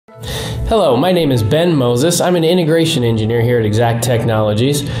Hello, my name is Ben Moses. I'm an integration engineer here at Exact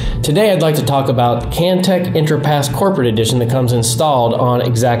Technologies. Today I'd like to talk about Kantech Interpass Corporate Edition that comes installed on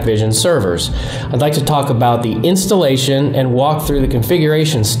ExactVision servers. I'd like to talk about the installation and walk through the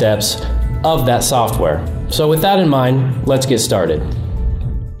configuration steps of that software. So with that in mind, let's get started.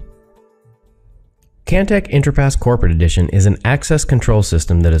 Kantech Interpass Corporate Edition is an access control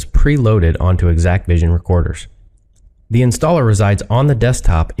system that is preloaded onto ExactVision recorders. The installer resides on the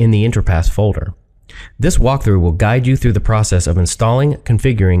desktop in the Interpass folder. This walkthrough will guide you through the process of installing,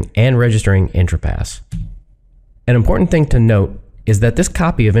 configuring, and registering Interpass. An important thing to note is that this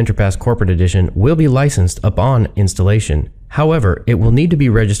copy of Interpass Corporate Edition will be licensed upon installation. However, it will need to be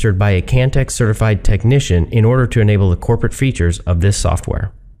registered by a Kantech certified technician in order to enable the corporate features of this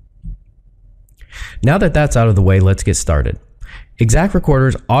software. Now that that's out of the way, let's get started. Exact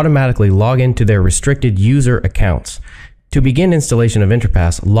recorders automatically log into their restricted user accounts. To begin installation of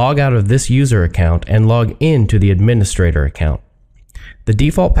Interpass, log out of this user account and log into the administrator account. The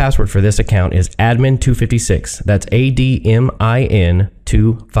default password for this account is admin256. That's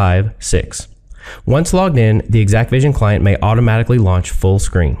ADMIN256. Once logged in, the ExactVision client may automatically launch full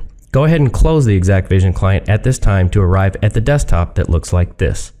screen. Go ahead and close the ExactVision client at this time to arrive at the desktop that looks like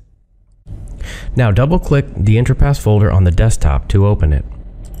this. Now double-click the Interpass folder on the desktop to open it.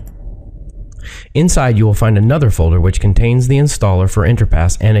 Inside you will find another folder which contains the installer for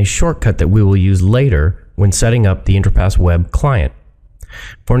Interpass and a shortcut that we will use later when setting up the Interpass web client.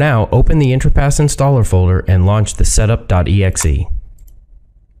 For now, open the Interpass installer folder and launch the setup.exe.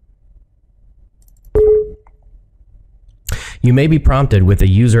 You may be prompted with a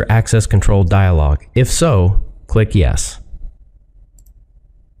user access control dialog. If so, click yes.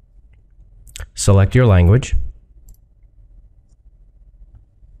 Select your language.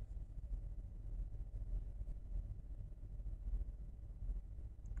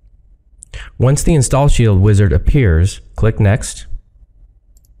 Once the Install Shield wizard appears, click Next.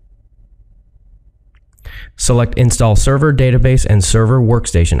 Select Install Server, Database, and Server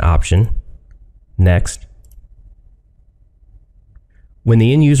Workstation option. Next. When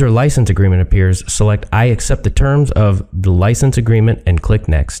the end-user license agreement appears, select I accept the terms of the license agreement and click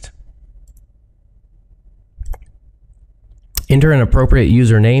Next. Enter an appropriate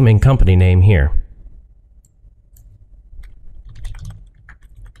username and company name here.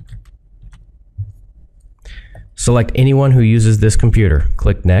 Select anyone who uses this computer.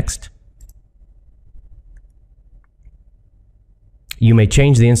 Click Next. You may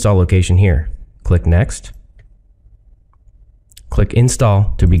change the install location here. Click Next. Click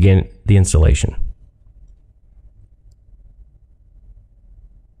Install to begin the installation.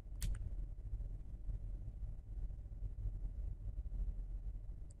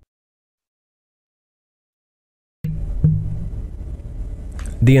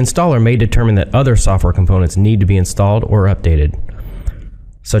 The installer may determine that other software components need to be installed or updated,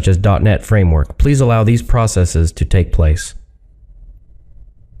 such as .NET Framework. Please allow these processes to take place.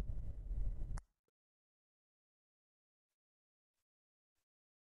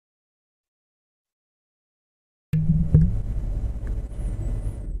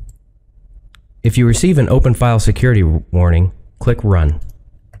 If you receive an open file security warning, click Run.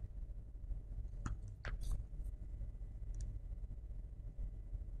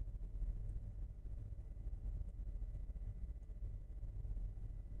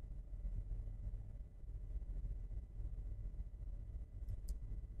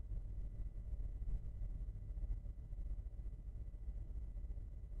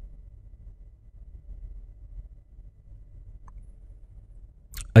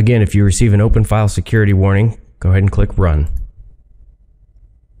 Again, if you receive an open file security warning, go ahead and click Run.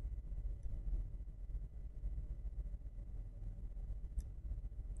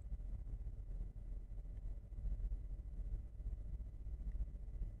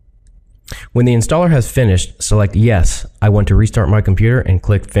 When the installer has finished, select Yes, I want to restart my computer and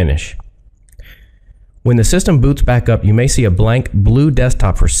click Finish. When the system boots back up, you may see a blank blue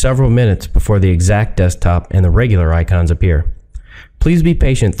desktop for several minutes before the Exact desktop and the regular icons appear. Please be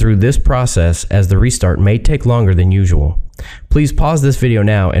patient through this process as the restart may take longer than usual. Please pause this video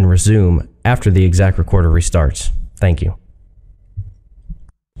now and resume after the Exact recorder restarts. Thank you.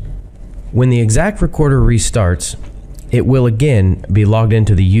 When the Exact recorder restarts, it will again be logged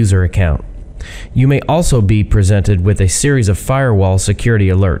into the user account. You may also be presented with a series of firewall security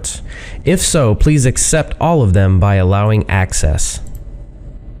alerts. If so, please accept all of them by allowing access.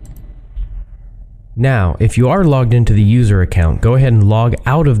 Now, if you are logged into the user account, go ahead and log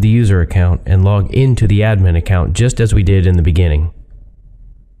out of the user account and log into the admin account just as we did in the beginning.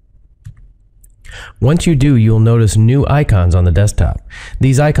 Once you do, you'll notice new icons on the desktop.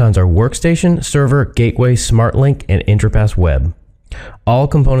 These icons are Workstation, Server, Gateway, SmartLink, and Interpass Web. All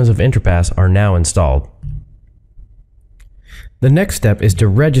components of Interpass are now installed. The next step is to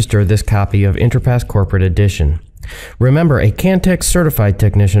register this copy of Interpass Corporate Edition. Remember, a Kantech certified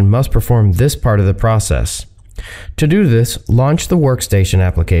technician must perform this part of the process. To do this, launch the Workstation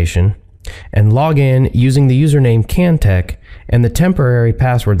application and log in using the username Kantech and the temporary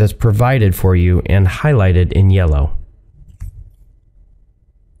password that's provided for you and highlighted in yellow.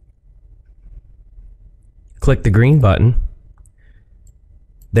 Click the green button.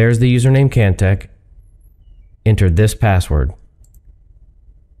 There's the username Kantech. Enter this password.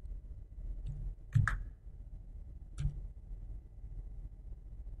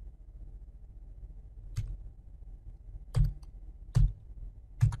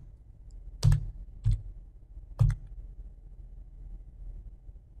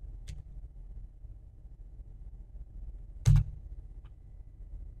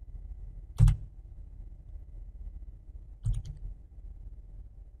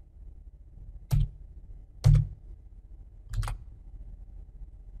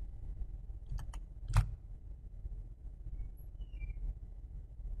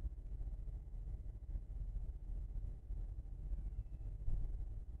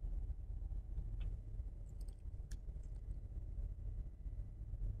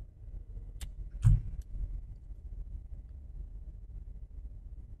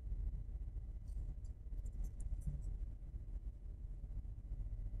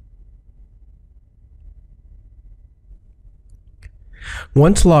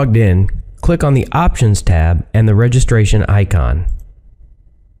 Once logged in, click on the Options tab and the registration icon.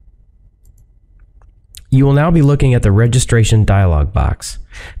 You will now be looking at the registration dialog box.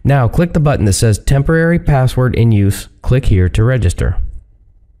 Now click the button that says Temporary Password in Use. Click here to register.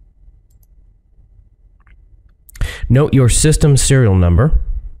 Note your system serial number.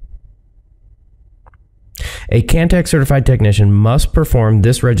 A Kantech certified technician must perform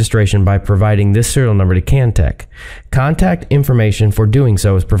this registration by providing this serial number to Kantech. Contact information for doing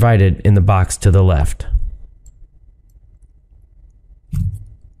so is provided in the box to the left.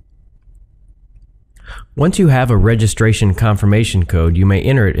 Once you have a registration confirmation code, you may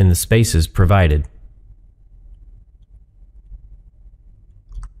enter it in the spaces provided.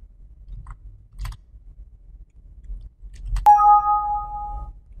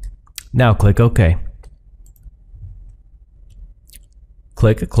 Now click OK.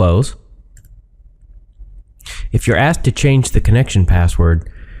 Click Close. If you're asked to change the connection password,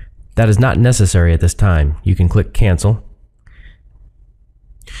 that is not necessary at this time. You can click Cancel.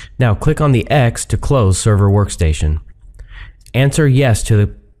 Now click on the X to close Server Workstation. Answer yes to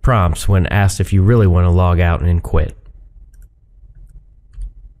the prompts when asked if you really want to log out and quit.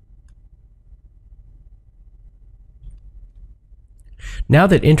 Now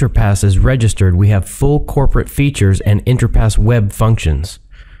that Interpass is registered, we have full corporate features and Interpass Web functions.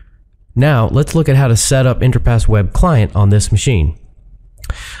 Now, let's look at how to set up Interpass Web Client on this machine.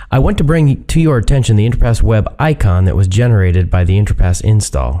 I want to bring to your attention the Interpass Web icon that was generated by the Interpass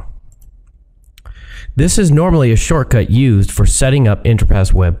install. This is normally a shortcut used for setting up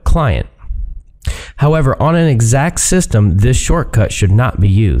Interpass Web Client. However, on an exact system, this shortcut should not be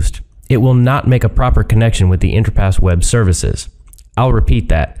used. It will not make a proper connection with the Interpass Web services. I'll repeat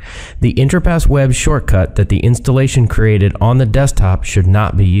that. The Interpass Web shortcut that the installation created on the desktop should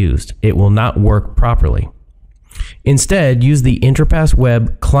not be used. It will not work properly. Instead, use the Interpass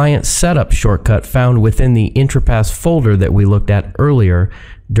Web Client Setup shortcut found within the Interpass folder that we looked at earlier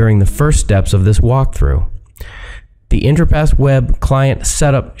during the first steps of this walkthrough. The Interpass Web Client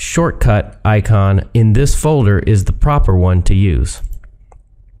Setup shortcut icon in this folder is the proper one to use.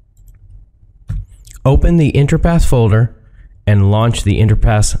 Open the Interpass folder and launch the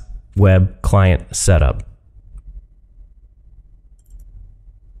Interpass Web Client Setup.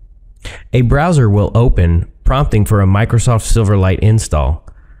 A browser will open, prompting for a Microsoft Silverlight install.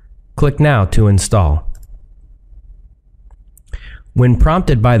 Click now to install. When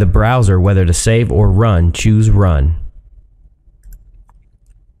prompted by the browser whether to save or run, choose Run.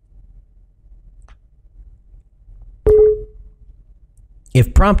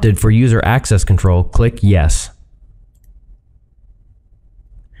 If prompted for user access control, click Yes.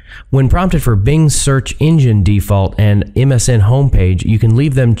 When prompted for Bing search engine default and MSN homepage, you can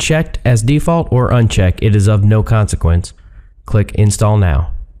leave them checked as default or unchecked. It is of no consequence. Click Install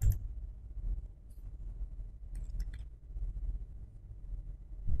Now.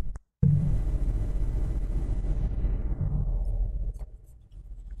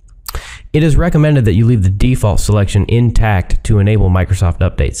 It is recommended that you leave the default selection intact to enable Microsoft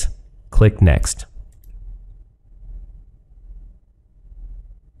updates. Click Next.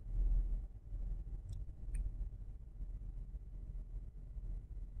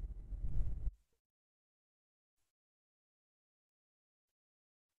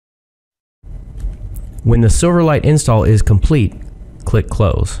 When the Silverlight install is complete, click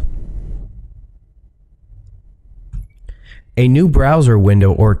Close. A new browser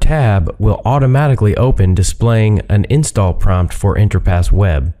window or tab will automatically open, displaying an install prompt for Interpass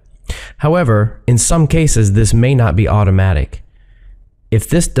Web. However, in some cases this may not be automatic. If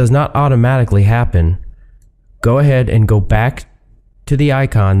this does not automatically happen, go ahead and go back to the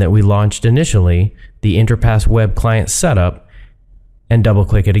icon that we launched initially, the Interpass Web Client Setup, and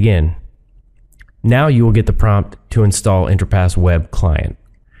double-click it again. Now you will get the prompt to install Interpass Web Client.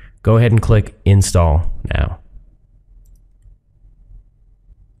 Go ahead and click Install now.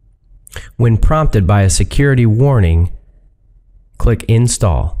 When prompted by a security warning, click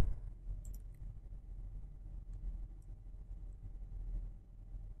Install.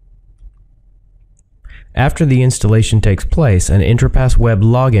 After the installation takes place, an Interpass Web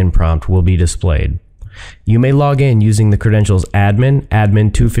login prompt will be displayed. You may log in using the credentials admin,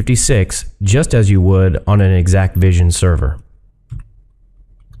 admin256, just as you would on an ExactVision server.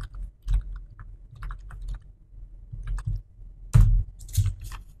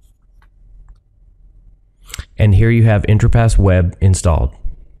 And here you have Interpass Web installed.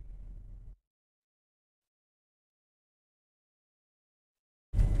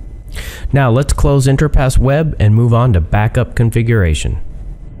 Now let's close Interpass Web and move on to backup configuration.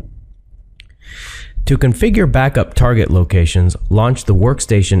 To configure backup target locations, launch the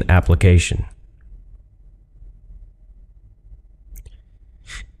Workstation application.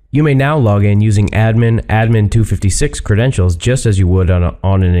 You may now log in using admin, admin256 credentials just as you would on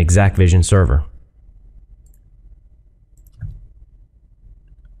an ExactVision server.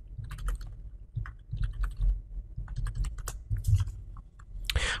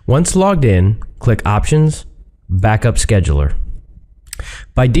 Once logged in, click Options, Backup Scheduler.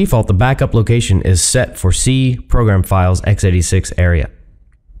 By default, the backup location is set for C program files x86 area.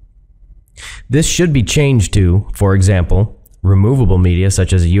 This should be changed to, for example, removable media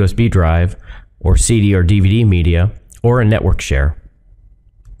such as a USB drive or CD or DVD media or a network share.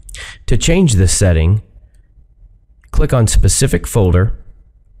 To change this setting, click on Specific Folder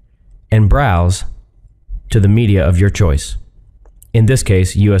and browse to the media of your choice. In this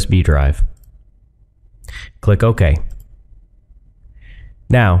case, USB drive. Click OK.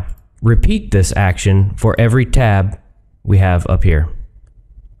 Now, repeat this action for every tab we have up here.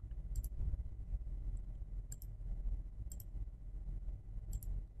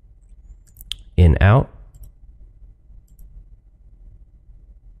 In, out.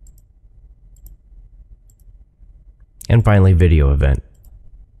 And finally, video event.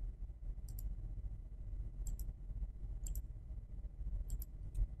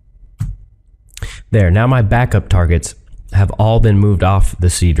 There, now my backup targets have all been moved off the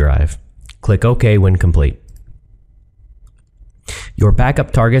C drive. Click OK when complete. Your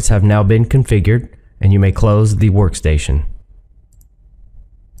backup targets have now been configured, and you may close the workstation.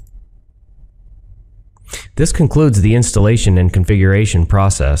 This concludes the installation and configuration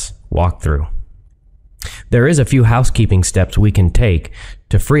process walkthrough. There is a few housekeeping steps we can take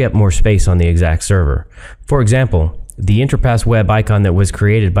to free up more space on the Exact server. For example, the Interpass Web icon that was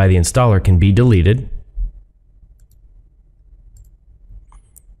created by the installer can be deleted.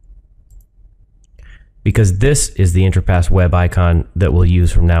 Because this is the Interpass Web icon that we'll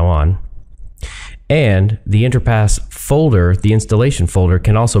use from now on. And the Interpass folder, the installation folder,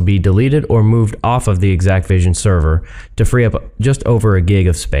 can also be deleted or moved off of the ExactVision server to free up just over a gig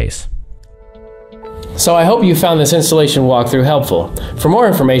of space. So I hope you found this installation walkthrough helpful. For more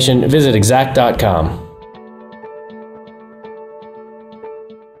information, visit exact.com.